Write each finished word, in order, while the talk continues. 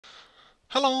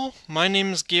Hello, my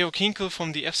name is Georg Hinkel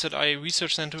from the FZI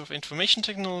Research Center of Information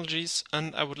Technologies,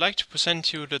 and I would like to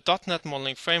present you the .NET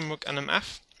modeling framework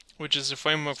NMF, which is a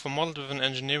framework for model-driven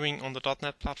engineering on the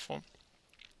 .NET platform.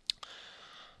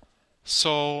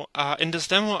 So, in this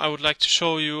demo I would like to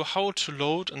show you how to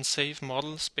load and save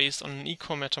models based on an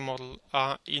Ecore-Metamodelle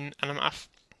in NMF.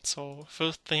 So,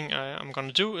 first thing I'm going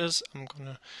to do is I'm going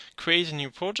to create a new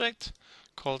project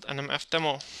called NMF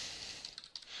demo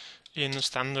in a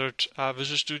standard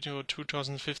Visual Studio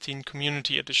 2015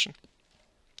 Community Edition.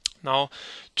 Now,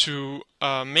 to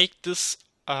make this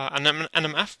an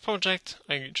NMF project,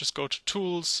 I just go to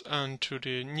Tools and to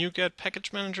the NuGet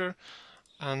Package Manager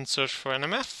and search for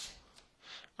NMF.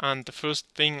 And the first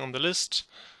thing on the list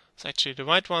is actually the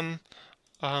right one.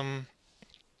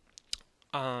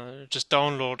 Just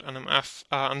download NMF,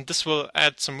 and this will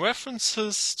add some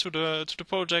references to the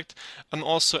project and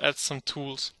also add some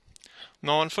tools.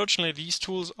 Now, unfortunately, these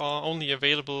tools are only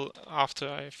available after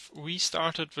I've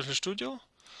restarted Visual Studio.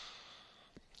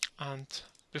 And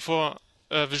before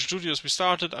Visual Studio is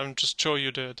restarted, I'll just show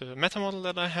you the meta model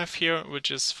that I have here, which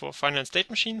is for finite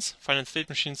state machines. Finite state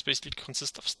machines basically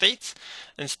consist of states,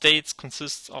 and states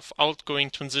consist of outgoing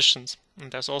transitions.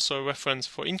 And there's also a reference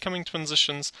for incoming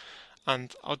transitions,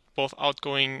 and both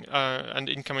outgoing and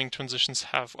incoming transitions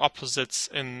have opposites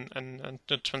in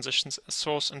the transitions as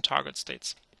source and target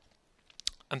states.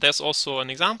 And there's also an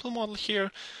example model here,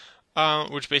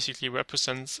 which basically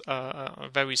represents a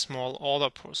very small order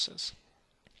process.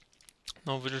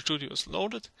 Now Visual Studio is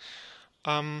loaded,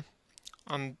 and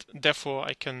therefore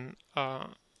I can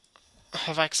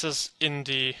have access in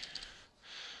the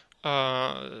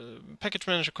package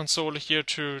manager console here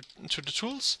to the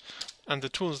tools. And the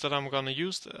tools that I'm going to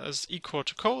use as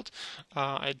Ecore-to-Code.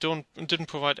 I didn't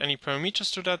provide any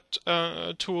parameters to that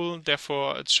tool,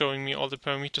 therefore it's showing me all the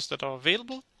parameters that are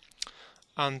available.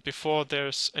 And before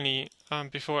there's any,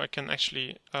 before I can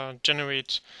actually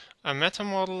generate a meta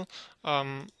model,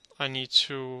 I need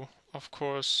to, of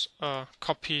course,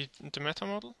 copy the meta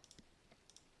model.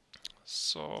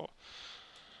 So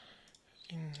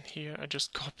in here I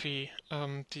just copy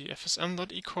the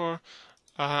fsm.ecore.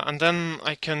 And then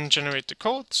I can generate the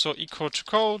code, so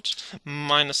Ecore-to-Code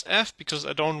 -f, because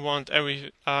I don't want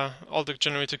all the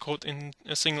generated code in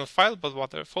a single file, but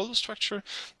rather a folder structure.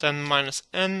 Then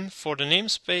 -n for the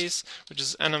namespace, which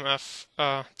is NMF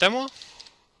demo.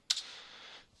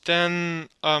 Then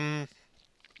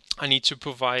I need to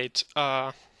provide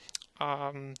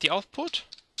the output.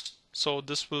 So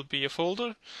this will be a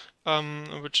folder,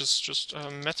 which is just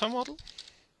a meta model.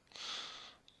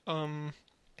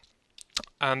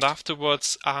 And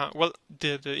afterwards, well,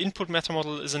 the input meta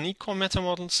model is an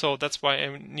Ecore-Metamodelle, so that's why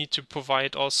I need to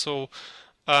provide also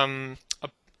a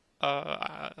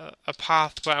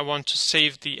path where I want to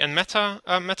save the nmeta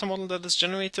meta model that is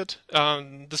generated.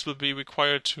 This will be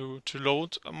required to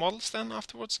load models then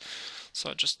afterwards.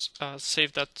 So I just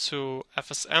save that to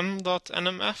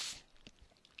fsm.nmf.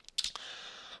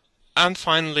 And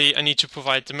finally, I need to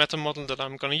provide the meta model that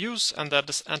I'm going to use, and that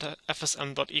is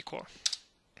fsm.ecore.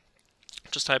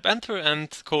 Just type enter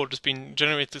and code has been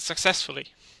generated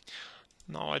successfully.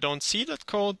 Now I don't see that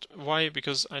code. Why?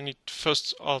 Because I need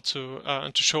first all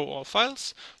to show all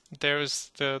files. There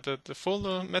is the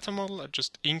folder meta model. I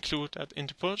just include that in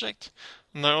the project,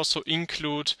 and I also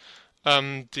include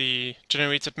the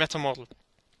generated meta model,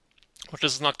 which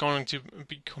is not going to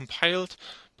be compiled,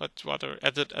 but rather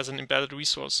added as an embedded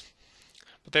resource.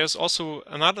 But there's also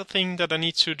another thing that I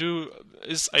need to do,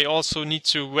 is I also need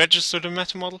to register the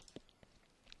meta model.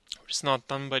 It's not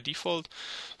done by default,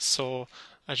 so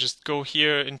I just go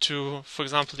here into, for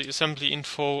example, the assembly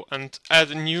info and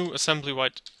add a new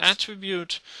assembly-wide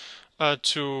attribute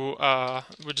which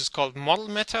is called model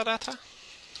metadata.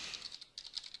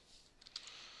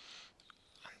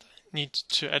 And I need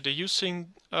to add a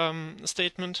using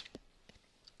statement,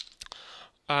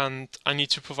 and I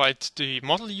need to provide the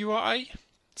model URI.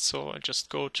 So I just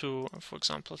go to, for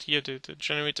example, here the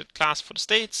generated class for the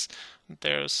states.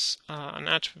 There's an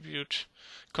attribute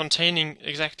containing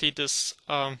exactly this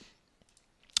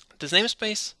this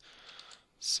namespace.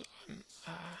 So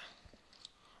I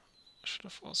should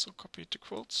have also copied the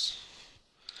quotes.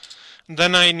 And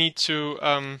then I need to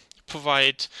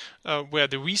provide where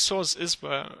the resource is,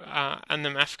 where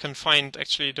NMF can find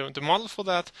actually the model for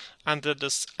that, and that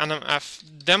is NMF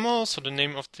demo, so the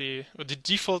name of the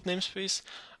default namespace,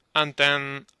 and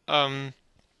then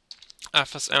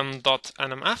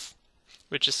fsm.nmf,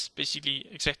 which is basically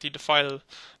exactly the file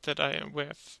that I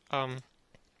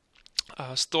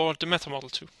have stored the meta model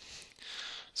to.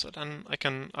 So then I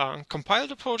can compile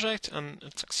the project, and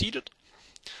it succeeded.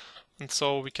 and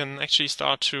so we can actually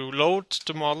start to load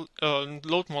the model,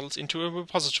 load models into a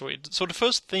repository. So the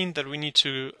first thing that we need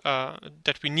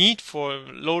for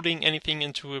loading anything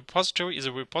into a repository is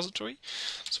a repository.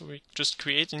 So we just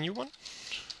create a new one.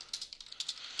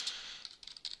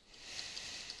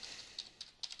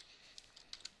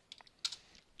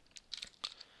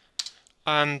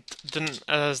 And then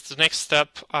as the next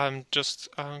step, I'm just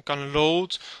gonna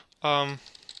load a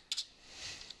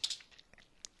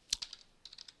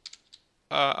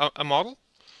model,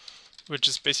 which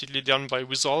is basically done by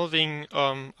resolving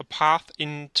a path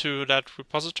into that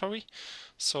repository.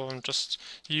 So I'm just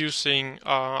using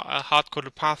a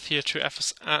hard-coded path here to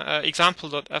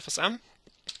example.fsm.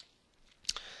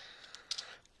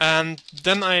 And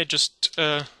then I just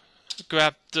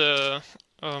grab the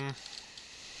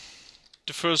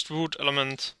first root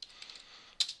element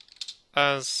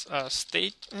as a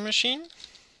state machine.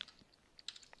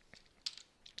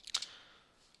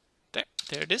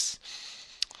 There it is.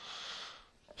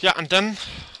 Yeah, and then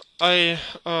I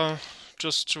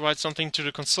just write something to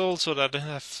the console so that I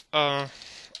have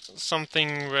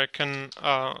something where I can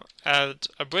add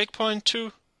a breakpoint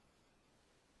to.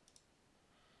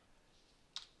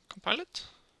 Compile it.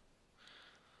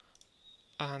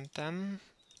 And then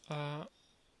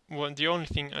the only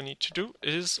thing I need to do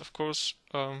is, of course,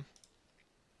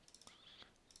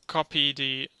 copy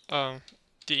the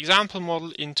example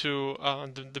model into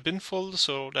the bin folder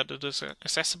so that it is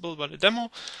accessible by the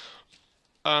demo.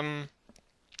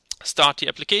 Start the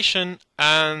application,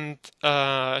 and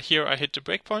here I hit the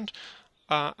breakpoint,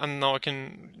 and now I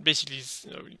can basically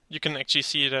you can actually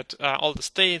see that all the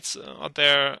states are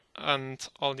there, and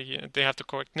they have the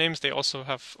correct names. They also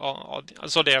have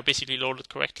so they are basically loaded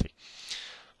correctly.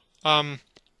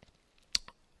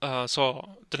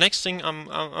 So the next thing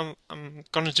I'm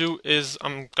gonna do is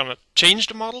I'm gonna change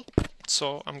the model.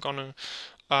 So I'm gonna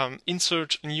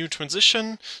insert a new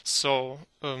transition. So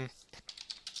I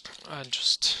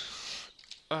just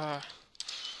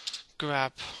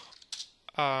grab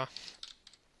no,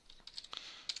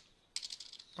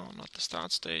 not the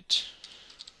start state,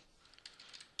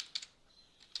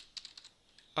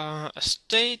 a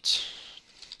state,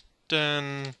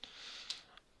 then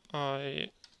I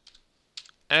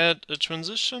add a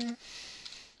transition,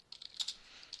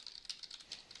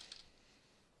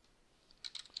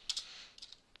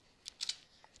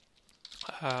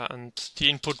 and the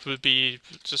input will be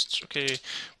just okay.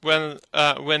 Well,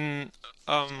 when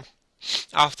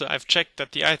after I've checked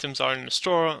that the items are in the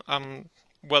store,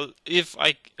 well, if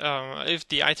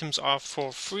the items are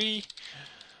for free,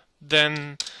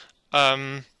 then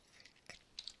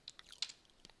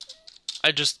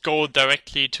I just go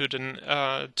directly to the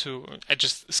I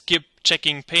just skip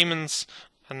checking payments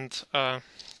and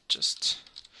just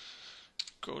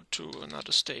go to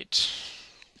another state.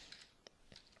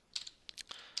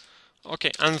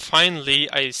 Okay, and finally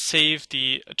I save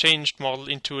the changed model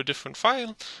into a different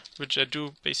file, which I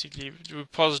do basically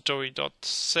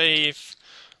repository.save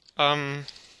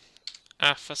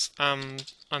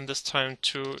fsm, and this time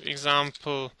to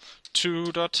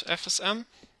example2.fsm.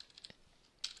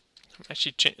 I'm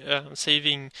actually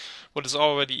saving what is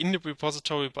already in the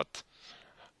repository, but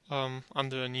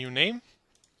under a new name.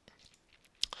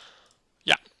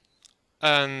 Yeah,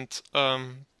 and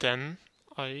then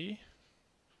I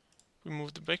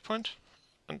remove the breakpoint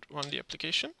and run the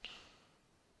application.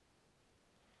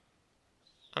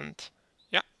 And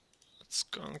yeah, it's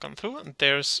gone through, and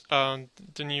there's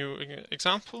the new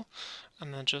example,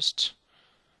 and I just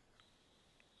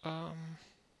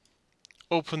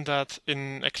open that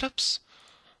in Eclipse,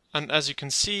 and as you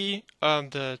can see,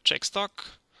 the check stock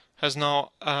has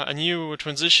now a new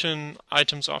transition,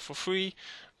 items are for free,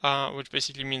 which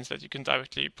basically means that you can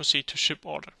directly proceed to ship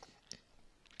order.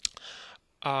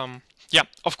 Yeah,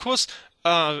 of course,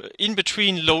 in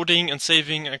between loading and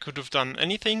saving, I could have done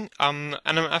anything.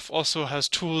 NMF also has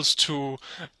tools to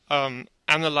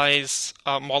analyze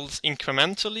models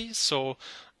incrementally, so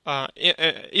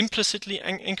implicitly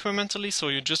incrementally. So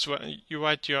you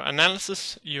write your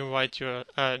analysis, you write your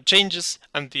changes,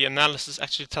 and the analysis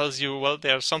actually tells you, well,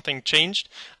 there's something changed,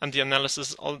 and the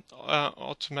analysis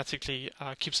automatically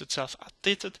keeps itself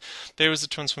updated. There is a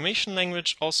transformation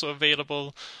language also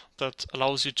available that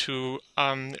allows you to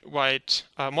write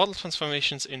model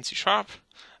transformations in C#.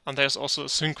 And there's also a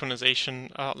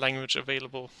synchronization language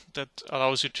available that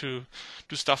allows you to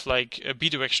do stuff like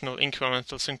bidirectional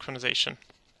incremental synchronization.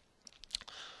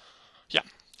 Yeah,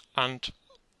 and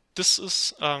this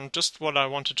is just what I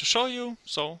wanted to show you.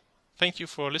 So thank you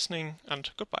for listening, and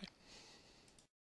goodbye.